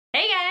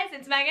guys,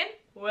 it's Megan.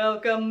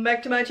 Welcome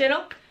back to my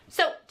channel.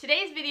 So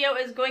today's video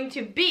is going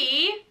to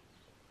be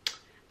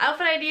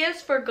outfit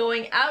ideas for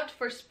going out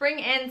for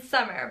spring and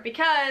summer,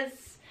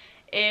 because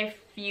if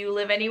you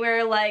live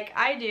anywhere like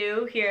I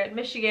do here in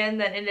Michigan,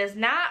 then it is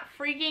not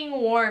freaking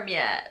warm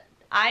yet.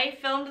 I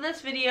filmed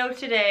this video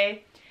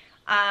today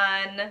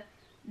on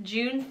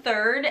June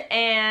 3rd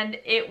and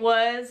it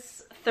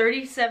was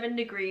 37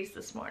 degrees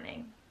this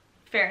morning,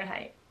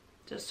 Fahrenheit,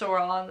 just so we're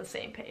all on the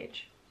same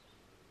page.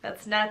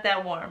 That's not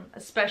that warm,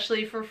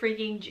 especially for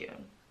freaking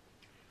June.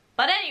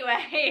 But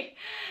anyway,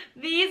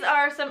 these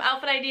are some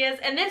outfit ideas,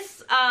 and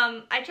this,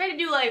 I try to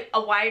do like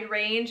a wide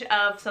range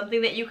of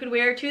something that you could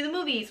wear to the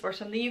movies, or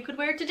something you could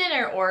wear to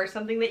dinner, or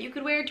something that you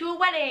could wear to a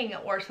wedding,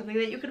 or something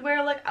that you could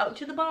wear like out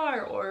to the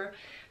bar, or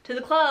to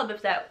the club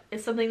if that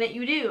is something that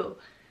you do.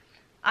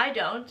 I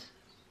don't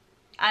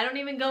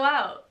even go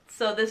out,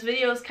 so this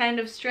video is kind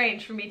of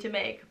strange for me to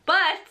make,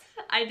 but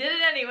I did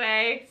it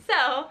anyway.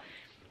 So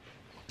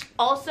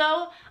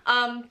also,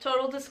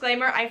 total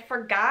disclaimer, I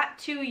forgot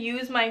to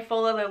use my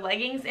faux leather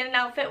leggings in an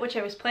outfit, which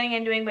I was planning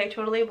on doing, but I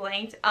totally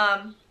blanked.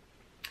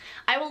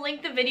 I will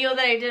link the video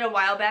that I did a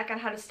while back on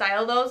how to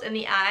style those in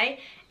the eye,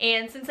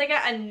 and since I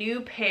got a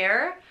new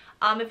pair,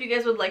 if you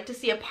guys would like to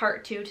see a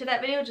part 2 to that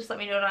video, just let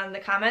me know down in the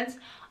comments.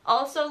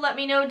 Also, let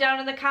me know down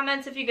in the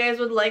comments if you guys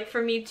would like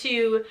for me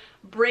to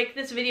break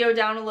this video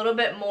down a little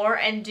bit more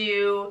and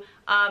do,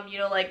 you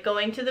know, like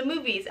going to the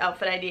movies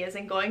outfit ideas,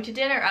 and going to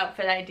dinner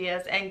outfit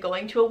ideas, and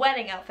going to a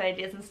wedding outfit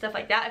ideas and stuff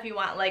like that, if you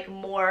want like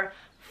more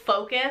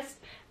focused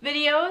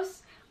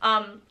videos.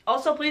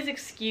 Also, please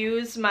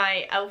excuse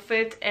my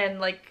outfit and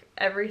like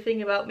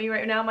everything about me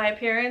right now, my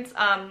appearance.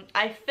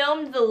 I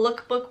filmed the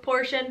lookbook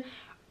portion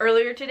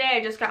earlier today.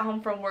 I just got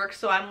home from work,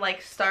 so I'm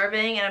like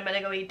starving and I'm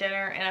gonna go eat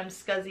dinner, and I'm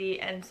scuzzy,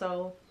 and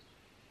so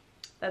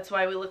that's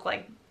why we look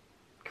like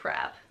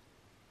crap,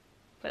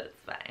 but it's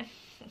fine.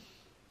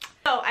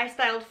 So I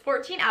styled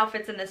 14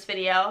 outfits in this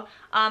video,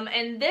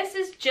 and this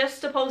is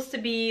just supposed to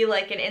be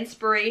like an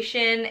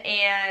inspiration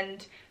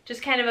and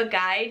just kind of a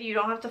guide. You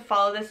don't have to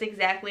follow this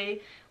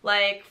exactly.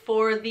 Like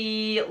for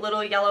the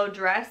little yellow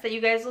dress that you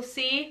guys will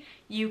see,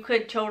 you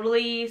could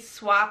totally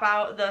swap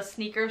out the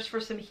sneakers for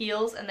some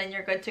heels and then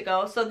you're good to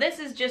go. So this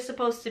is just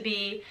supposed to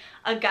be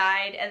a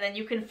guide, and then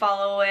you can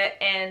follow it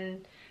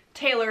and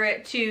tailor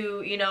it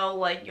to, you know,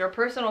 like your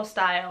personal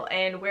style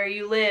and where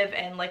you live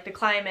and like the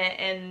climate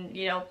and,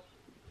 you know,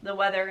 the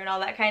weather and all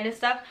that kind of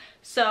stuff.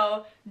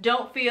 So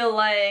don't feel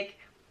like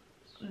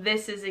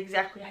this is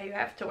exactly how you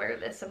have to wear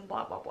this and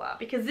blah blah blah,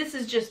 because this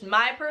is just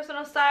my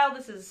personal style.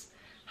 This is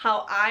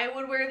how I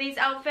would wear these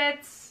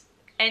outfits,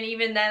 and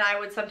even then I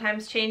would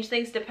sometimes change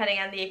things depending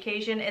on the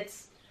occasion.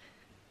 It's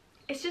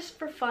just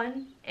for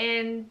fun,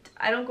 and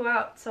I don't go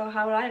out, so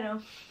how would I know?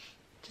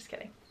 Just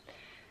kidding.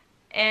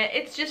 And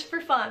it's just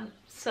for fun.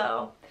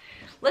 So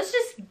let's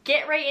just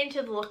get right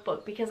into the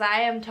lookbook, because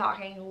I am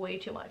talking way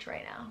too much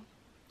right now.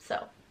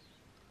 So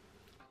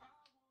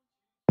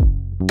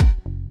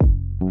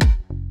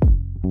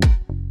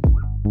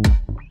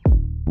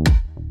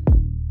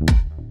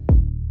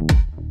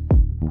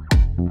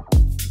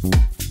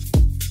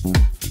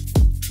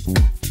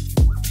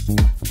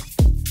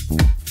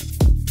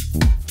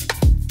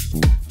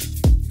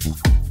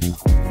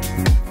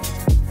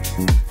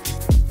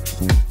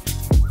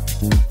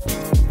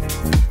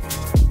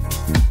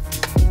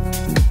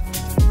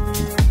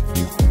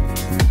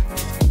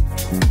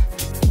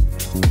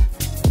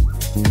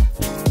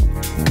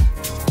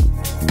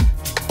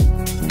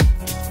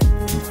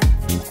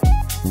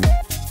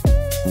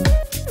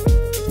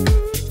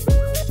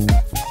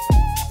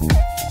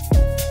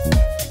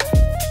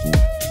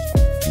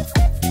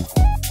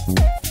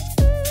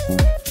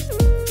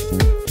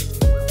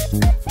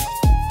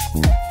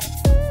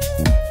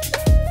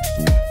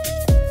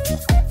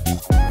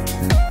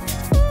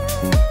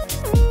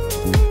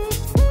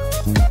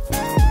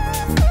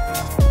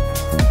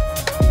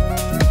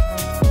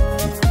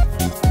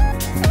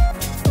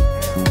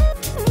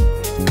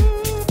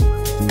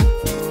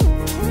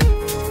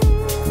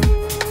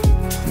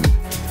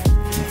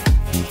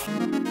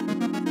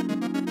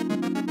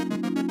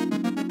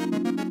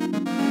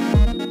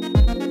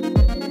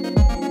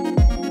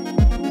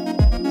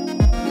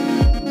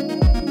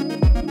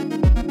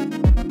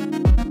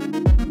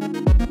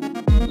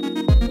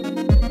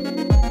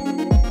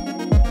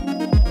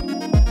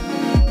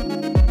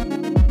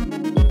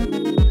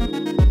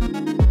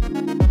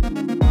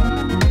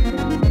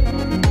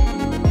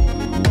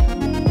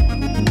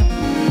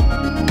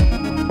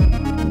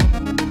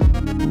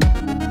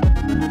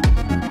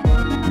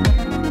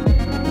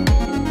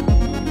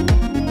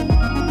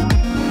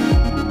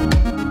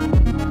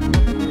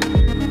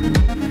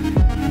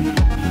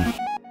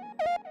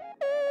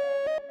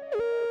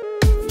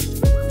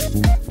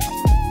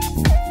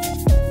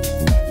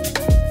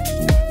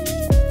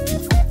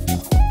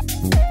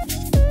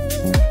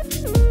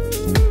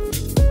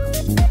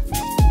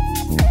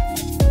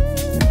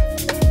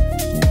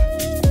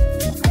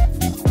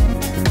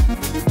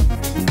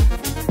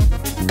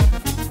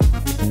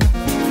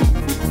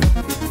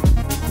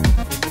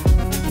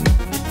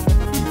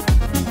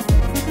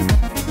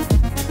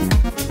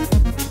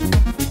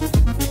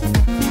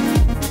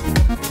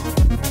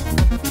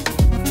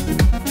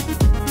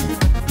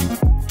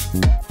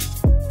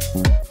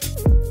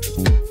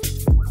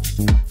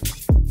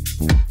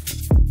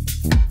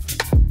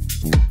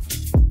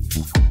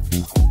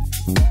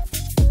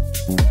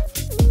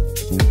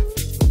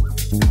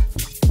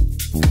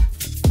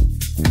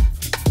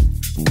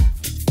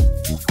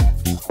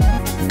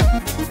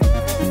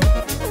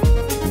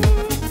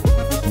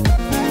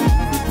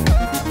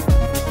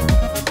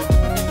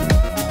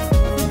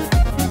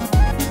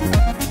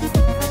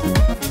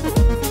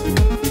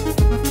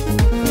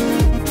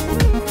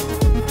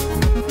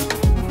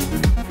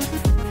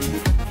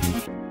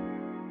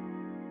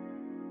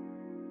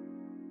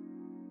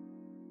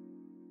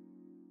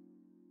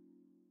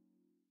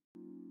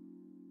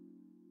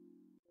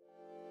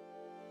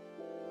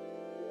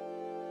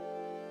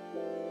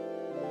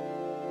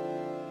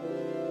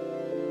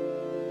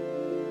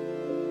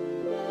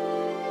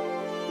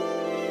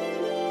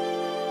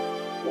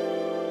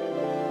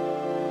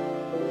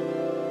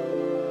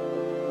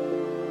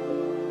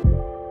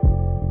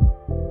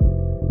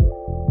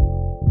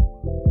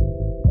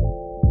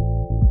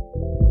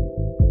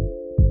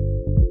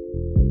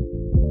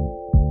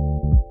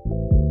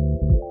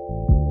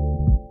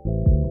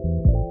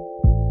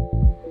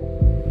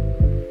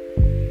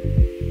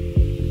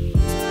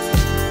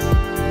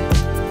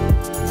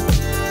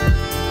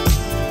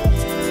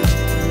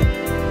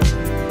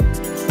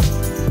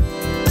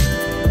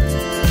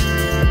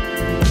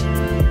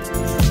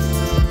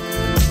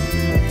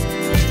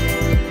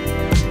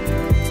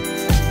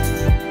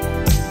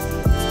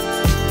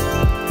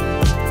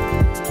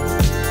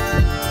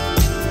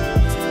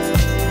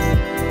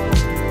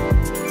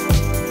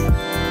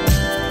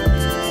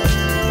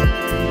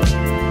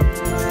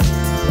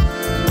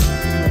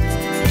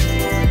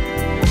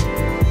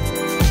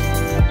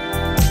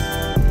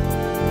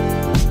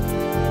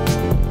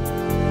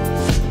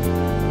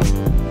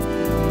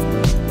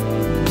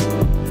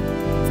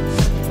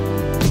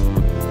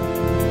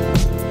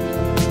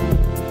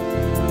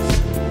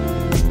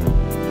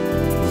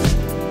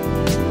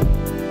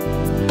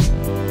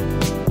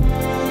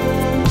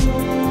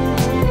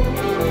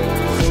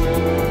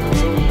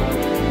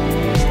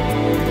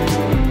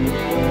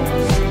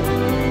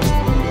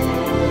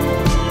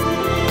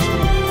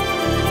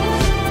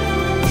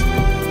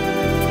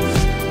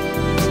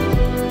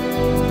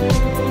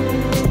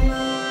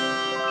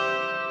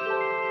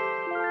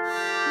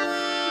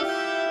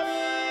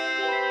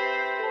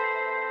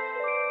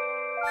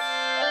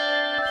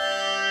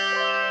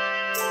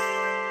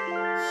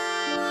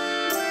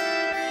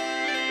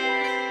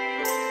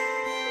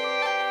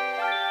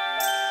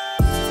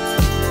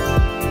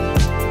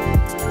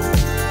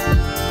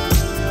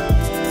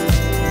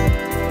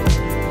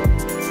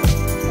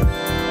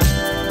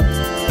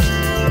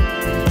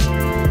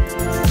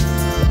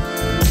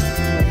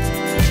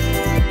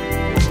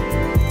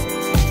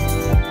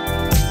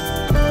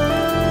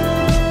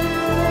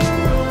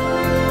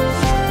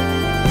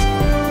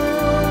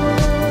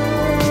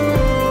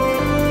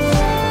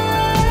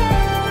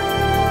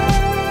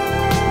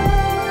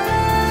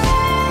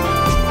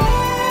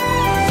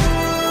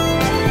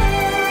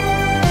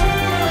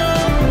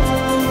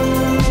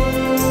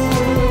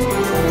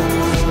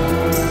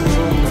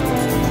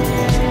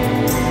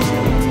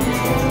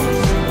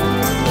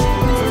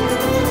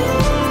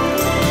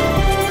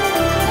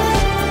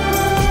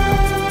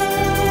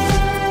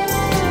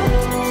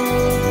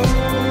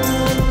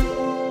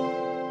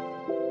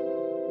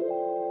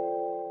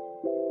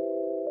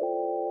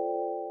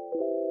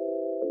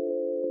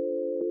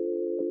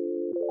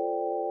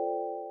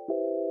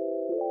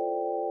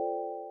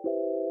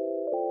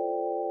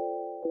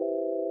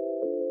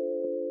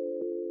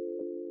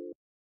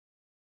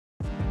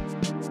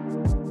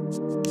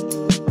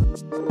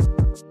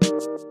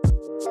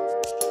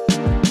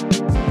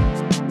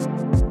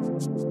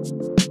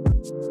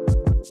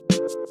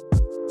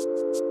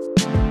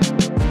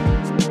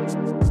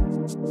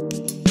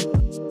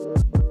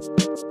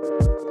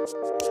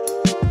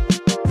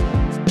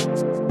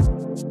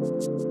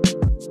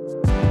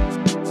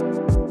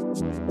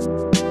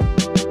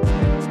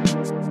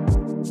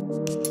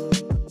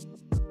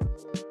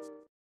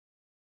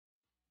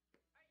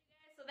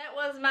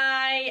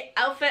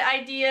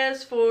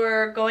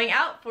for going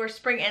out for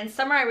spring and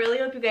summer. I really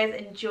hope you guys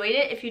enjoyed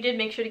it. If you did,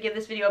 make sure to give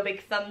this video a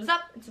big thumbs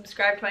up and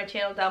subscribe to my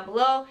channel down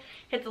below.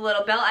 Hit the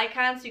little bell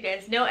icon so you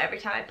guys know every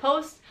time I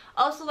post.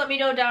 Also, let me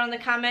know down in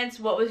the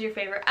comments what was your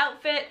favorite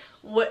outfit.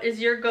 What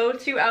is your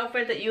go-to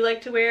outfit that you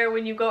like to wear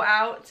when you go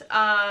out?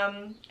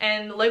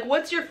 And like,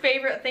 what's your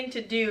favorite thing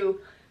to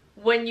do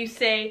when you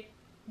say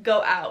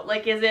go out?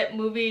 Like, is it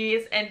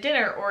movies and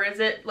dinner, or is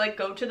it like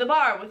go to the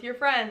bar with your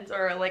friends,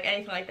 or like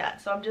anything like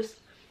that? So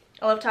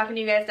I love talking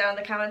to you guys down in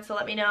the comments, so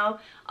let me know.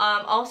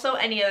 Also,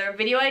 any other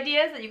video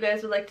ideas that you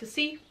guys would like to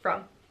see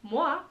from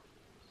moi.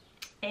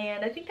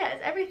 And I think that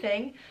is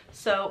everything.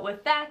 So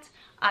with that,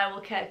 I will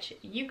catch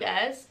you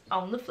guys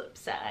on the flip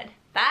side.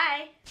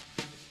 Bye!